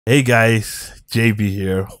Hey guys, JB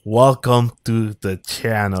here. Welcome to the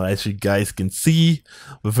channel. As you guys can see,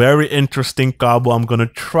 very interesting combo. I'm gonna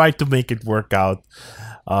try to make it work out.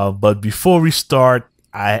 But before we start,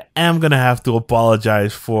 I am gonna have to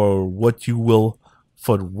apologize for what you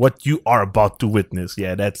are about to witness.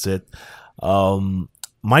 Yeah, that's it.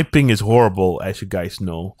 My ping is horrible, as you guys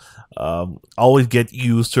know. Always get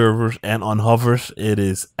EU servers, and on hovers, it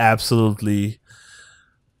is absolutely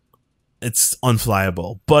it's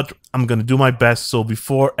unflyable, but I'm gonna do my best. So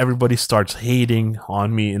before everybody starts hating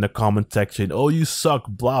on me in the comment section, oh you suck,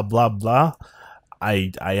 blah blah blah,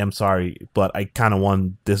 I am sorry, but I kind of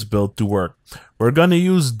want this build to work. We're gonna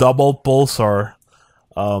use double pulsar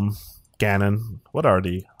cannon. What are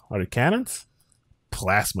they? Are they cannons?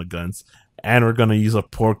 Plasma guns. And we're gonna use a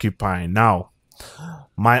porcupine. Now,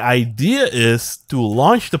 my idea is to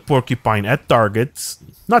launch the porcupine at targets,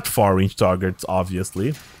 not far range targets,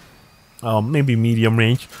 obviously. Maybe medium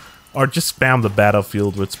range, or just spam the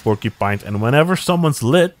battlefield with porcupines. And whenever someone's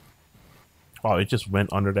lit, oh, it just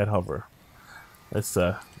went under that hover. Let's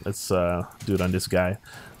do it on this guy.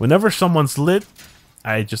 Whenever someone's lit,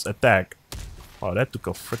 I just attack. Oh, that took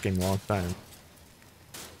a freaking long time.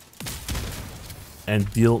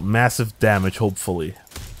 And deal massive damage, hopefully.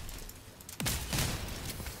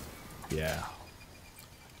 Yeah.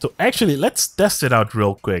 So actually, let's test it out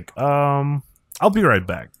real quick. I'll be right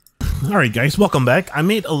back. Alright guys, welcome back. I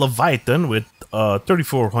made a Leviathan with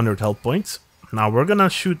 3400 health points. Now we're gonna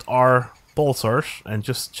shoot our pulsars and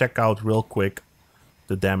just check out real quick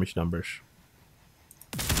the damage numbers.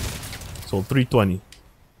 So 320.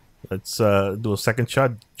 Let's do a second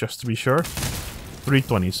shot just to be sure.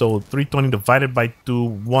 320. So 320 divided by 2,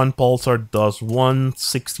 one pulsar does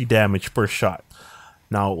 160 damage per shot.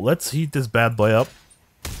 Now let's heat this bad boy up.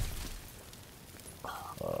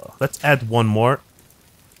 Let's add one more,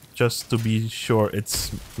 just to be sure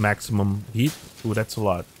it's maximum heat. Ooh, that's a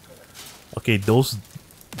lot. Okay, those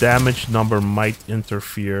damage number might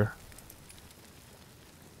interfere.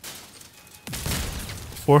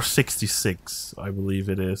 466, I believe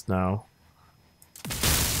it is now.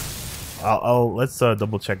 Let's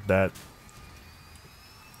double check that.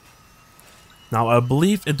 Now I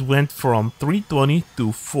believe it went from 320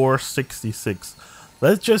 to 466.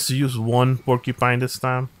 Let's just use one porcupine this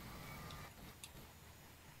time.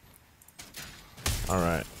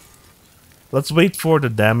 Alright. Let's wait for the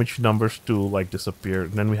damage numbers to like disappear.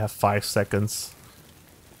 And then we have 5 seconds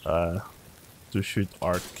to shoot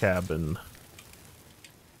our cabin.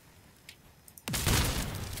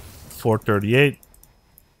 438.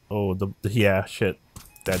 Oh, yeah, shit.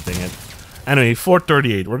 That dang it. Anyway,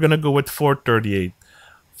 438. We're gonna go with 438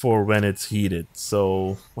 for when it's heated.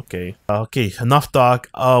 So, okay. Okay, enough talk.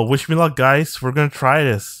 Wish me luck, guys. We're gonna try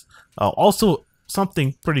this. Also,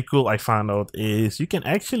 something pretty cool I found out is you can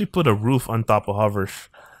actually put a roof on top of hovers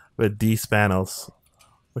with these panels,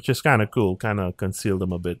 which is kind of cool, kind of conceal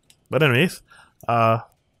them a bit. But anyways,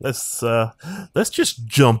 let's just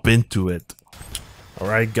jump into it. All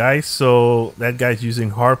right, guys. So that guy's using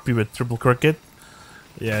Harpy with triple cricket.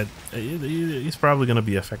 Yeah, he's probably gonna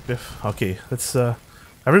be effective. Okay, let's.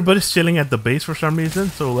 Everybody's chilling at the base for some reason,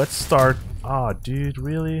 so let's start. Oh, dude,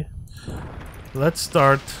 really? Let's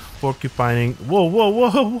start porcupining. Whoa, whoa,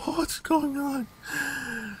 whoa, what's going on?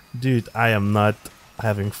 Dude, I am not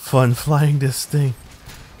having fun flying this thing.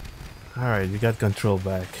 Alright, we got control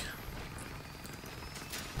back.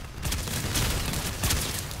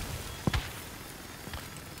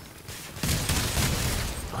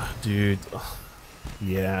 Dude,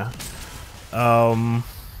 yeah.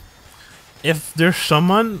 If there's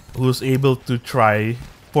someone who's able to try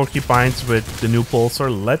porcupines with the new pulsar,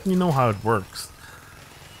 let me know how it works,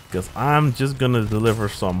 because I'm just gonna deliver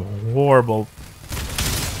some horrible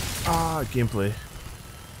gameplay.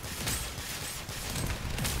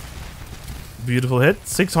 Beautiful hit.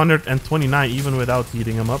 629 even without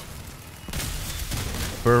heating him up.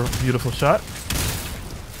 Beautiful shot.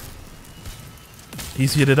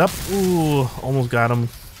 He's heated up. Ooh, almost got him.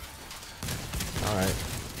 Alright,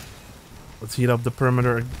 let's heat up the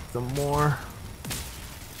perimeter some more.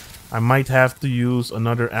 I might have to use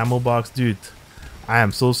another ammo box. Dude, I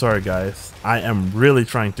am so sorry, guys. I am really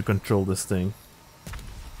trying to control this thing.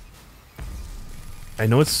 I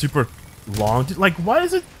know it's super long. Dude, like, why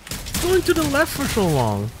is it going to the left for so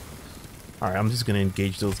long? Alright, I'm just gonna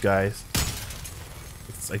engage those guys.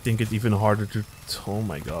 I think it's even harder to... Oh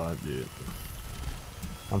my god, dude.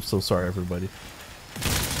 I'm so sorry, everybody.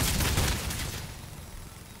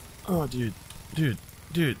 Oh, dude. Dude.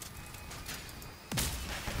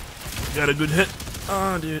 Got a good hit.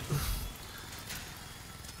 Oh, dude.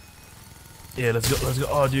 Yeah, let's go.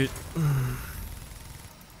 Oh, dude.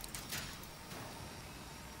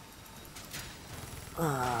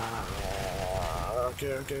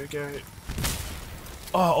 Okay.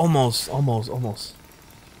 Oh, almost.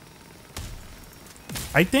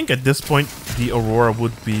 I think at this point the Aurora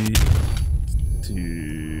would be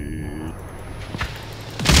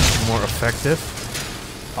more effective.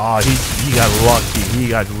 Oh, he got lucky. He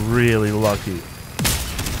got really lucky.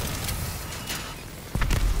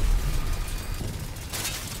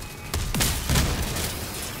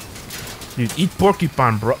 Dude, eat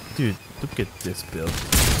porcupine, bro. Dude, look at this build.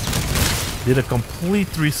 Did a complete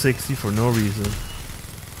 360 for no reason.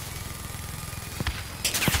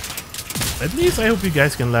 At least I hope you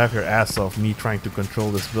guys can laugh your ass off me trying to control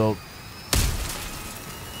this build.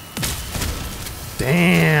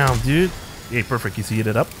 Damn, dude. Hey, perfect. He's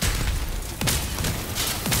heated up.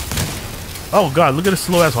 Oh god, look at this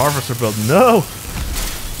slow ass harvester build. No!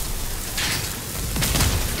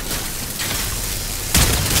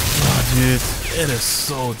 Oh, dude, it is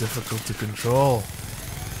so difficult to control.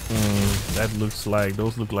 That looks like,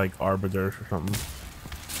 those look like arbiters or something.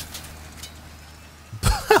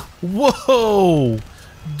 Whoa!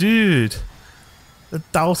 Dude!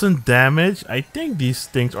 1,000 damage? I think these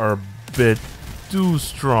things are a bit too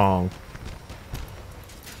strong.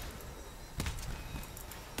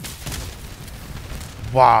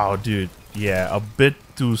 Wow, dude. Yeah, a bit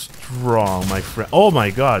too strong, my friend. Oh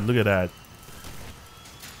my god, look at that.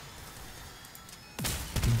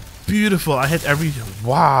 Beautiful. I hit every...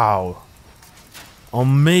 Wow.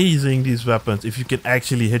 Amazing, these weapons. If you can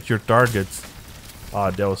actually hit your targets. Ah,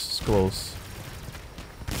 that was close.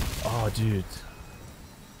 Oh, dude.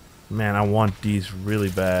 Man, I want these really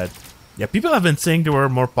bad. Yeah, people have been saying they were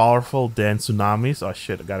more powerful than tsunamis. Oh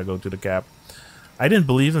shit, I gotta go to the cap. I didn't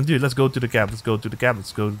believe them. Dude, let's go to the cap. Let's go to the cap.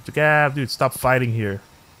 Let's go to the cap. Dude, stop fighting here.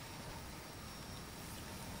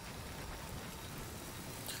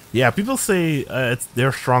 Yeah, people say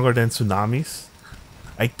they're stronger than tsunamis.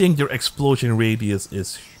 I think their explosion radius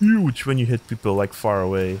is huge when you hit people like far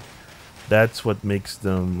away. That's what makes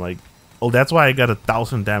them like... Oh, that's why I got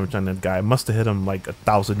 1,000 damage on that guy. I must have hit him like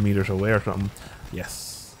 1,000 meters away or something.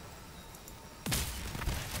 Yes.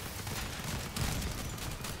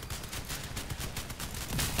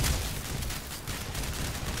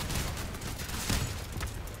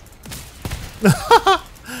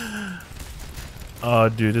 Oh,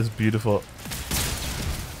 dude, it's beautiful.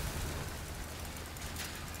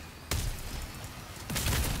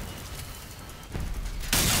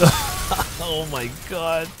 Oh my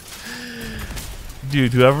god.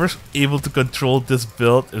 Dude, whoever's able to control this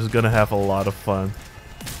build is gonna have a lot of fun.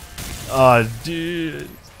 Oh, dude.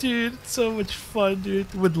 Dude, it's so much fun,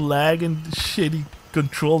 dude. With lag and shitty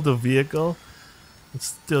control the vehicle. It's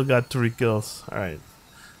still got 3 kills. Alright.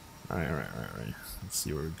 Alright. Let's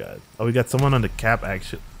see what we got. Oh, we got someone on the cap,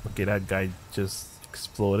 actually. Okay, that guy just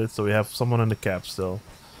exploded, so we have someone on the cap still.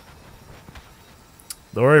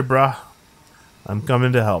 Don't worry, brah. I'm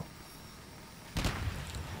coming to help.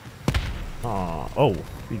 Oh,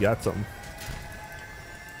 we got something.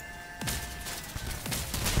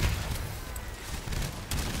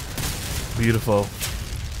 Beautiful.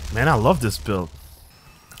 Man, I love this build.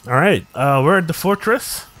 Alright, we're at the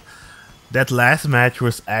fortress. That last match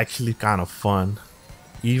was actually kind of fun.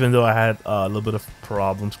 Even though I had a little bit of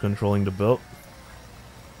problems controlling the build.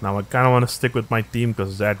 Now I kind of want to stick with my team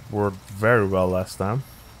because that worked very well last time.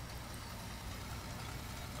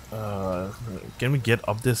 Can we get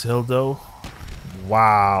up this hill though?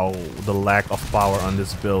 Wow, the lack of power on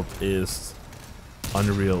this build is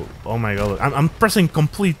unreal. Oh my god, I'm pressing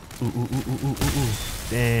complete. Ooh.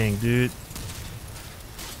 Dang, dude.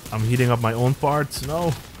 I'm heating up my own parts.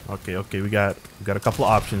 No. Okay, we got a couple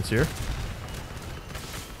of options here.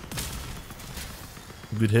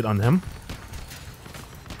 Good hit on him.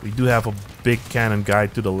 We do have a big cannon guy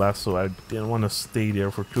to the left, so I didn't want to stay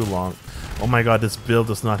there for too long. Oh my god, this build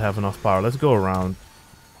does not have enough power. Let's go around.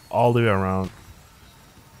 All the way around.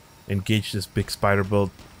 Engage this big spider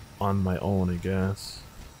build on my own, I guess.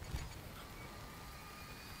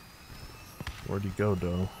 Where'd he go,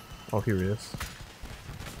 though? Oh, here he is.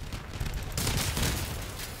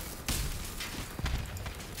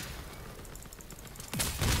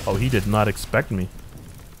 Oh, he did not expect me.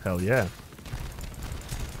 Hell yeah.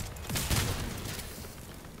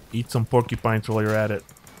 Eat some porcupines while you're at it.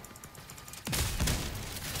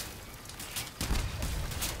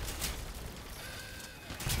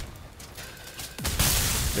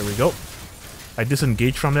 There we go. I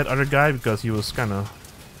disengaged from that other guy because he was kind of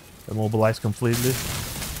immobilized completely.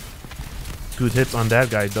 Good hits on that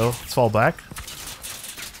guy though. Let's fall back.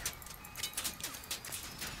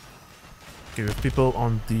 Okay, with people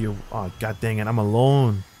on the... Oh, god dang it, I'm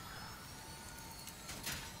alone.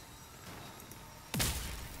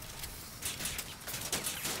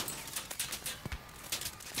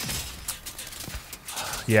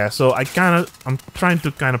 Yeah, so I'm trying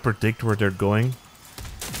to kind of predict where they're going.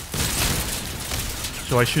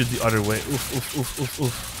 So I shoot the other way. Oof, oof, oof, oof,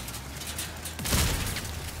 oof.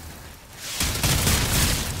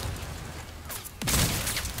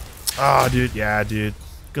 Ah, dude, yeah, dude.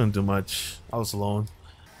 Couldn't do much. I was alone.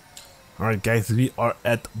 Alright, guys, we are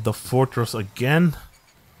at the fortress again.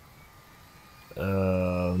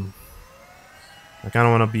 I kind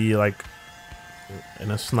of want to be like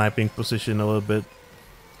in a sniping position a little bit.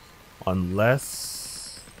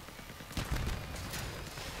 Unless...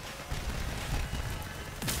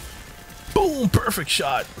 Boom! Perfect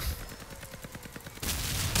shot!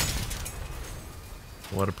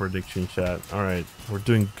 What a prediction shot. Alright, we're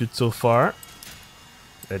doing good so far.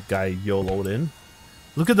 That guy YOLO'd in.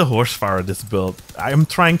 Look at the horsepower of this build. I am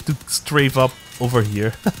trying to strafe up over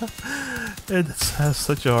here. It has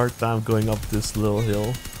such a hard time going up this little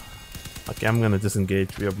hill. Okay, I'm gonna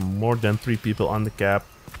disengage. We have more than 3 people on the cap.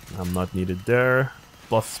 I'm not needed there.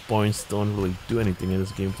 Plus points don't really do anything in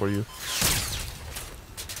this game for you.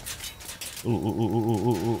 Ooh, ooh, ooh, ooh,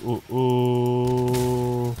 ooh, ooh,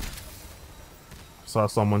 ooh, ooh. Saw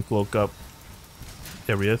someone cloak up.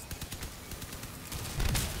 There he is.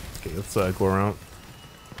 Okay, let's go around.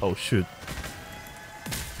 Oh shoot.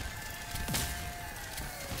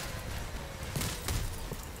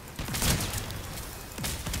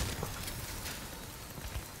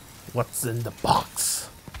 What's in the box?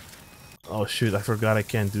 Oh shoot, I forgot I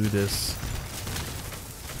can't do this.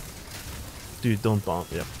 Dude, don't bomb.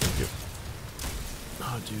 Yep, thank you.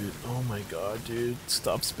 Oh dude, oh my god, dude.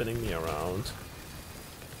 Stop spinning me around.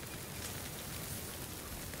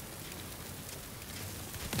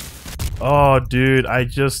 Oh dude, I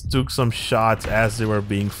just took some shots as they were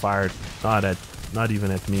being fired. Not even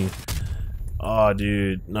at me. Oh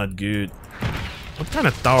dude, not good. What kind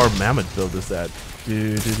of tower mammoth build is that?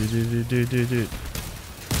 Dude.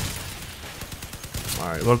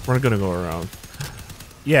 Alright, we're gonna go around.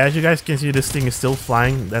 Yeah, as you guys can see, this thing is still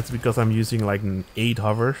flying. That's because I'm using like an 8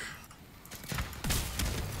 hovers.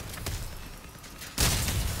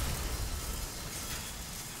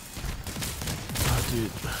 Oh,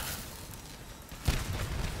 dude.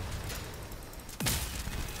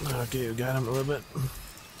 Okay, we got him a little bit.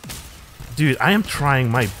 Dude, I am trying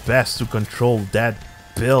my best to control that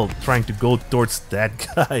build, trying to go towards that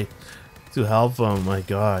guy to help him. My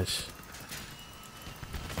gosh.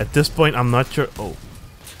 At this point, I'm not sure. Oh.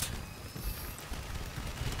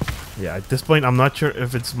 Yeah, at this point, I'm not sure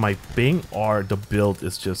if it's my ping or the build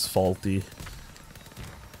is just faulty.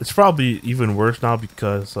 It's probably even worse now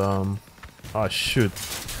because, oh shoot.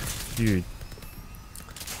 Dude.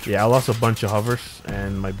 Yeah, I lost a bunch of hovers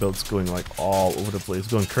and my build's going like all over the place,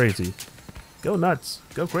 going crazy. Go nuts,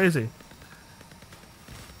 go crazy.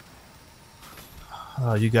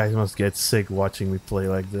 Oh, you guys must get sick watching me play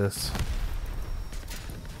like this.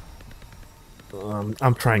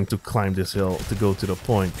 I'm trying to climb this hill to go to the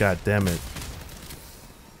point, god damn it.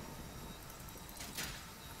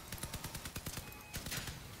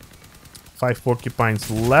 Five porcupines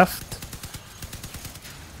left.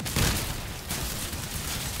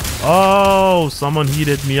 Oh, someone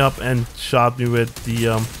heated me up and shot me with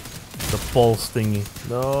the pulse thingy.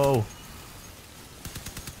 No.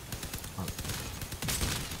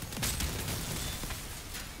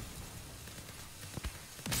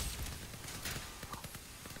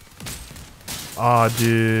 Oh,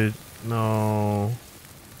 dude. No.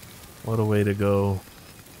 What a way to go.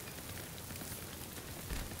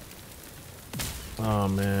 Oh,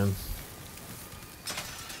 man.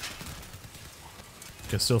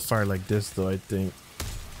 Can still fire like this, though, I think.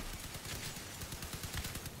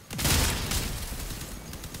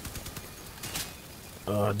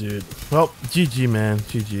 Oh, dude. Well, GG, man.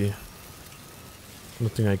 GG.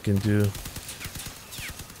 Nothing I can do.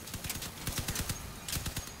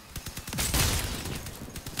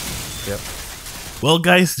 Yep. Well,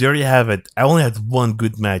 guys, there you have it. I only had one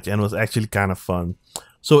good match and it was actually kind of fun.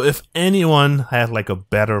 So if anyone had like a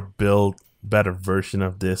better build, better version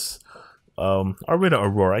of this, or with the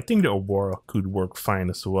Aurora, I think the Aurora could work fine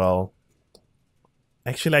as well.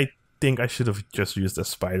 Actually, I think I should have just used a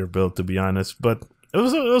spider build, to be honest, but it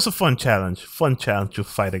was a fun challenge to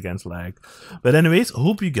fight against lag. But anyways,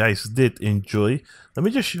 hope you guys did enjoy. Let me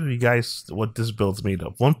just show you guys what this build's made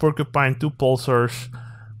of. 1 porcupine, 2 pulsars,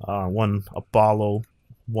 1 Apollo,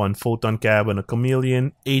 1 photon cabin, a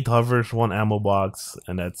chameleon, 8 hovers, 1 ammo box,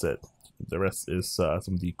 and that's it. The rest is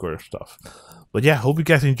some decor stuff. But yeah, hope you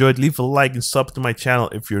guys enjoyed. Leave a like and sub to my channel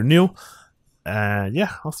if you're new. And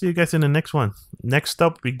yeah, I'll see you guys in the next one. Next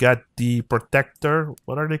up, we got the protector.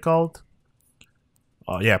 What are they called?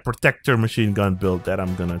 yeah, protector machine gun build that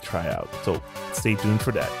I'm gonna try out. So stay tuned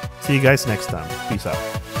for that. See you guys next time. Peace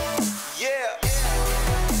out.